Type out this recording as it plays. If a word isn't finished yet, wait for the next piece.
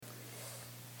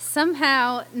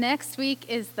Somehow, next week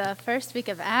is the first week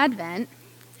of Advent,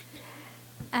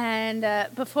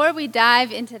 and before we dive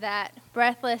into that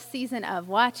breathless season of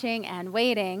watching and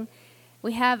waiting,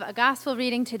 we have a gospel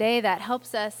reading today that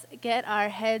helps us get our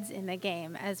heads in the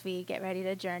game as we get ready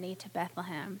to journey to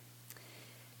Bethlehem.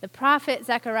 The prophet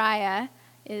Zechariah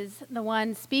is the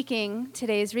one speaking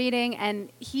today's reading, and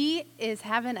he is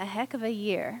having a heck of a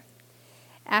year.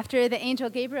 After the angel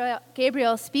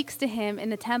Gabriel speaks to him in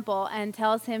the temple and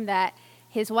tells him that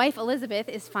his wife Elizabeth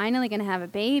is finally going to have a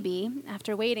baby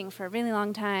after waiting for a really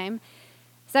long time,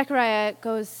 Zechariah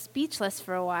goes speechless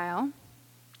for a while.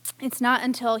 It's not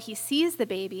until he sees the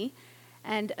baby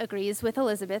and agrees with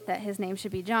Elizabeth that his name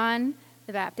should be John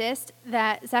the Baptist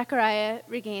that Zechariah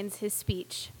regains his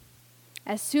speech.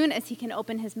 As soon as he can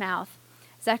open his mouth,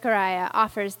 Zechariah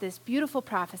offers this beautiful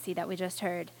prophecy that we just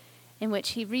heard, in which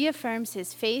he reaffirms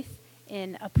his faith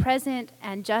in a present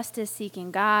and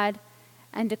justice-seeking God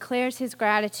and declares his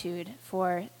gratitude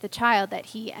for the child that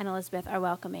he and Elizabeth are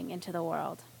welcoming into the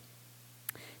world.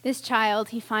 This child,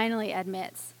 he finally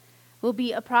admits, will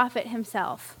be a prophet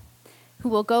himself, who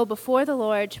will go before the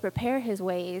Lord to prepare his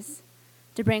ways,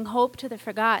 to bring hope to the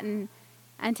forgotten,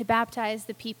 and to baptize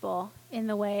the people in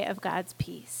the way of God's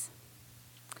peace.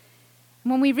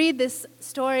 When we read this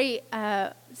story,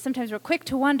 sometimes we're quick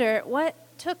to wonder what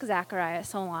took Zechariah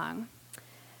so long.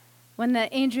 When the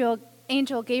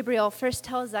angel Gabriel first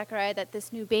tells Zechariah that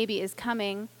this new baby is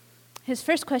coming, his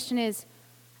first question is,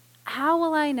 "How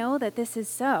will I know that this is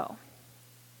so?"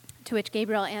 To which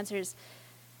Gabriel answers,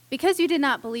 "Because you did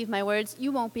not believe my words,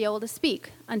 you won't be able to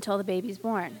speak until the baby's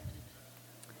born."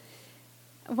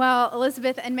 While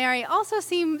Elizabeth and Mary also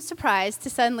seem surprised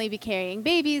to suddenly be carrying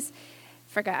babies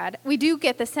for God, we do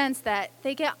get the sense that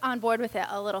they get on board with it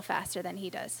a little faster than he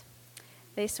does.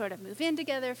 They sort of move in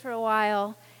together for a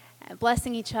while,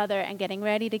 blessing each other and getting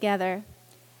ready together.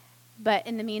 But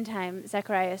in the meantime,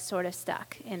 Zechariah is sort of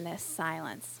stuck in this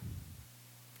silence.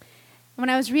 When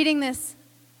I was reading this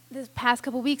past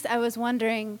couple weeks, I was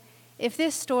wondering if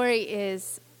this story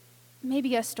is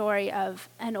maybe a story of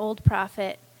an old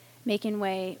prophet making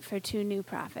way for two new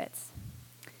prophets.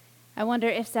 I wonder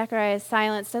if Zechariah's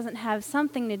silence doesn't have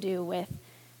something to do with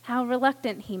how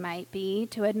reluctant he might be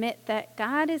to admit that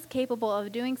God is capable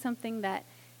of doing something that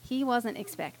he wasn't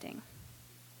expecting.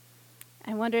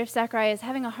 I wonder if Zechariah is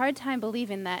having a hard time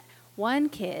believing that one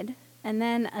kid and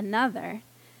then another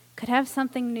could have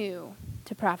something new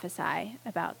to prophesy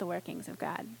about the workings of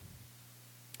God.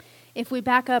 If we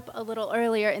back up a little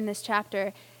earlier in this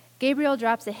chapter, Gabriel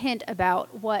drops a hint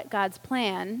about what God's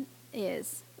plan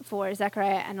is for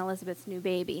Zechariah and Elizabeth's new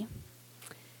baby.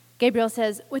 Gabriel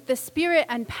says, "With the spirit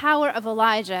and power of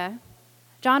Elijah,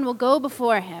 John will go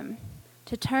before him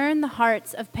to turn the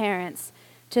hearts of parents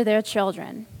to their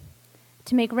children,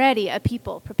 to make ready a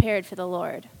people prepared for the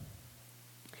Lord."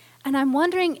 And I'm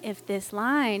wondering if this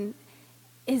line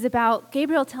is about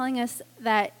Gabriel telling us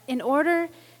that in order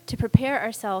to prepare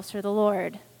ourselves for the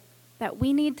Lord, that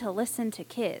we need to listen to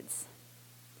kids.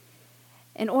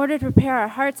 In order to prepare our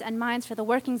hearts and minds for the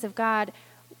workings of God,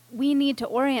 we need to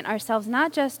orient ourselves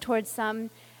not just towards some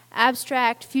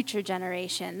abstract future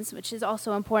generations, which is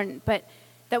also important, but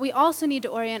that we also need to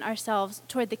orient ourselves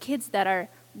toward the kids that are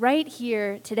right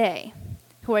here today,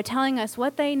 who are telling us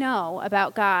what they know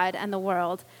about God and the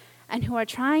world, and who are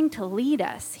trying to lead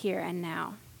us here and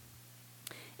now.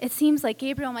 It seems like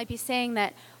Gabriel might be saying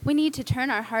that we need to turn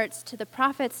our hearts to the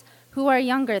prophets who are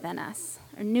younger than us,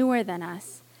 or newer than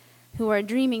us, who are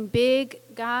dreaming big,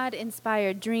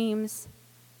 God-inspired dreams,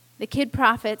 the kid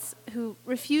prophets who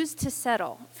refuse to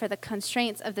settle for the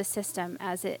constraints of the system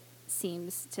as it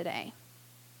seems today.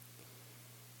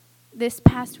 This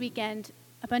past weekend,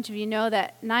 a bunch of you know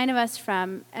that 9 of us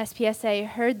from SPSA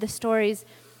heard the stories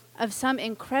of some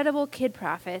incredible kid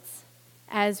prophets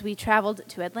as we traveled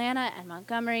to Atlanta and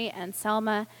Montgomery and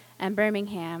Selma and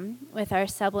Birmingham with our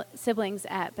siblings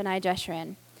at B'nai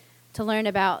Jeshurun to learn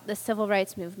about the civil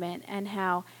rights movement and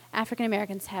how African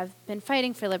Americans have been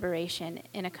fighting for liberation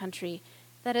in a country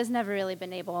that has never really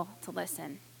been able to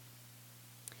listen.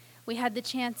 We had the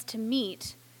chance to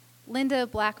meet Linda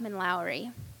Blackman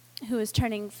Lowry, who is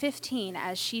turning 15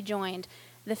 as she joined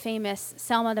the famous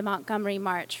Selma to Montgomery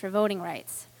March for voting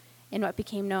rights in what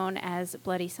became known as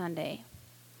Bloody Sunday.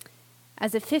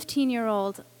 As a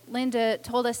 15-year-old, Linda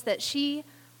told us that she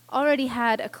already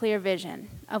had a clear vision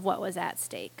of what was at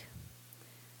stake.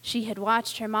 She had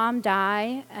watched her mom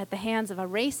die at the hands of a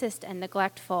racist and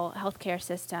neglectful healthcare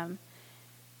system,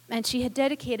 and she had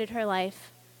dedicated her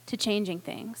life to changing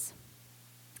things.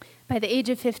 By the age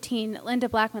of 15, Linda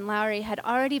Blackman Lowry had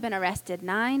already been arrested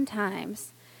 9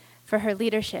 times for her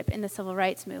leadership in the civil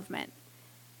rights movement.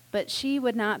 but she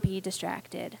would not be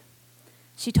distracted.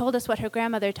 She told us what her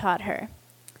grandmother taught her,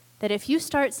 that if you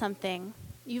start something,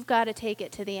 you've got to take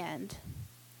it to the end.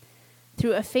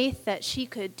 Through a faith that she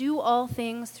could do all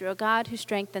things through a God who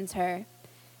strengthens her,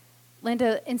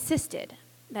 Linda insisted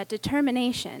that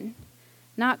determination,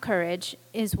 not courage,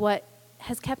 is what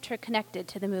has kept her connected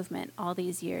to the movement all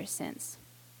these years since.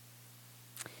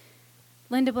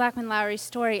 Linda Blackman Lowry's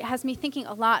story has me thinking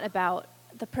a lot about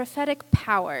the prophetic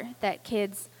power that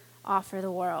kids offer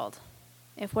the world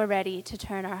if we're ready to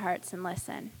turn our hearts and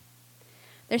listen.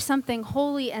 There's something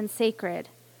holy and sacred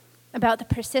about the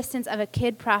persistence of a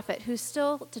kid prophet who's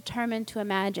still determined to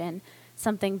imagine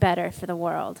something better for the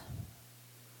world.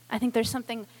 I think there's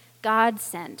something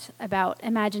God-sent about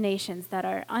imaginations that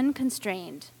are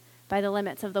unconstrained by the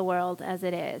limits of the world as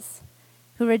it is,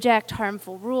 who reject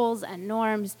harmful rules and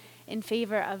norms in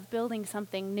favor of building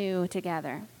something new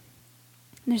together.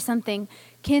 There's something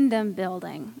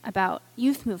kingdom-building about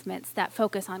youth movements that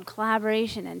focus on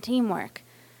collaboration and teamwork,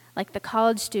 like the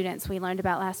college students we learned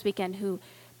about last weekend who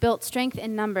built strength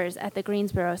in numbers at the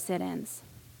Greensboro sit-ins.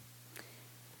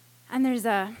 And there's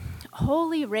a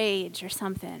holy rage or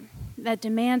something that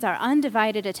demands our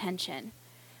undivided attention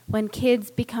when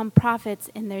kids become prophets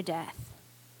in their death.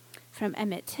 From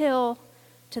Emmett Till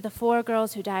to the 4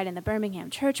 girls who died in the Birmingham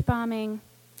church bombing,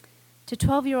 to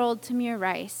 12-year-old Tamir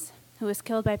Rice, who was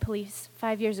killed by police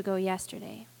 5 years ago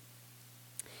yesterday.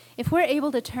 If we're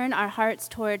able to turn our hearts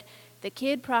toward the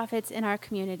kid prophets in our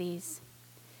communities,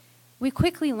 we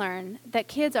quickly learn that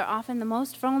kids are often the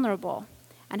most vulnerable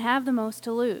and have the most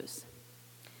to lose.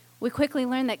 We quickly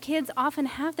learn that kids often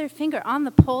have their finger on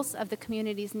the pulse of the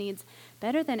community's needs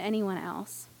better than anyone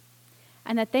else,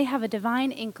 and that they have a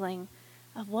divine inkling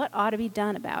of what ought to be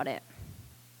done about it.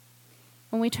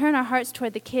 When we turn our hearts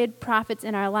toward the kid prophets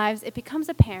in our lives, it becomes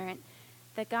apparent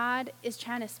that God is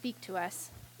trying to speak to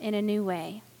us in a new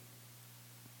way.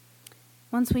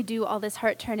 Once we do all this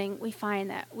heart-turning, we find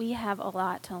that we have a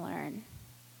lot to learn.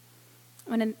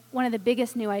 One of the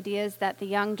biggest new ideas that the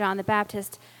young John the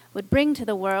Baptist would bring to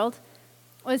the world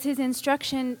was his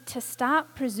instruction to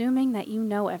stop presuming that you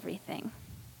know everything.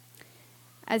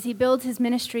 As he builds his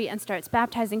ministry and starts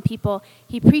baptizing people,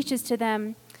 he preaches to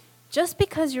them, just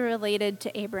because you're related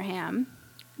to Abraham,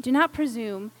 do not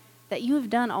presume that you have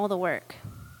done all the work.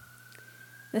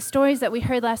 The stories that we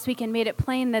heard last weekend made it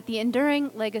plain that the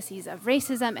enduring legacies of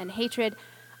racism and hatred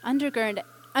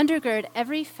undergird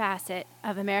every facet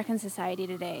of American society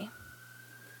today.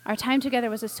 Our time together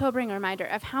was a sobering reminder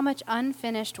of how much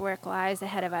unfinished work lies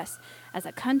ahead of us as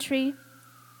a country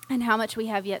and how much we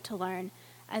have yet to learn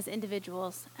as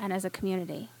individuals and as a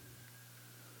community.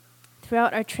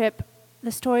 Throughout our trip,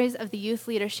 the stories of the youth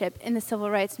leadership in the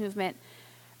civil rights movement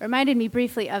reminded me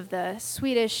briefly of the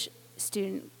Swedish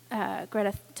student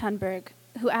Greta Thunberg,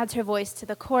 who adds her voice to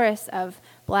the chorus of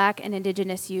Black and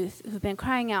Indigenous youth who've been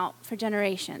crying out for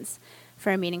generations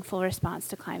for a meaningful response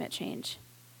to climate change.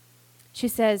 She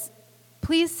says,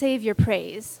 "Please save your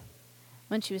praise,"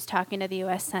 when she was talking to the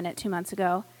U.S. Senate 2 months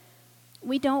ago.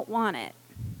 "We don't want it.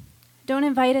 Don't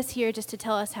invite us here just to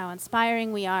tell us how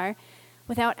inspiring we are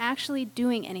without actually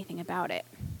doing anything about it,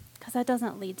 because that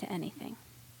doesn't lead to anything."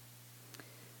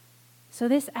 So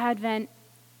this Advent,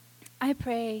 I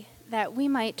pray that we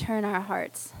might turn our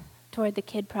hearts toward the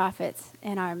kid prophets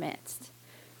in our midst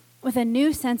with a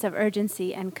new sense of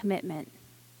urgency and commitment.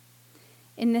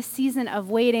 In this season of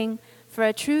waiting for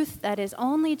a truth that is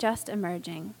only just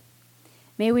emerging,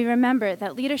 may we remember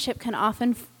that leadership can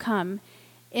often come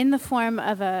in the form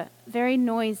of a very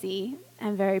noisy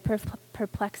and very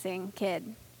perplexing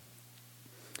kid.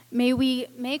 May we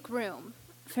make room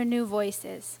for new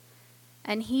voices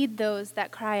and heed those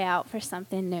that cry out for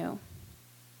something new.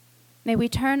 May we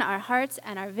turn our hearts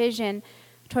and our vision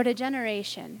toward a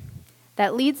generation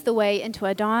that leads the way into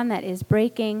a dawn that is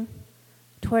breaking,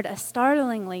 toward a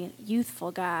startlingly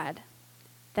youthful God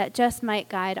that just might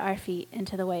guide our feet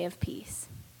into the way of peace.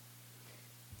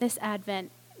 This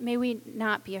Advent, may we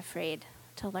not be afraid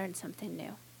to learn something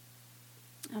new.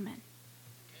 Amen.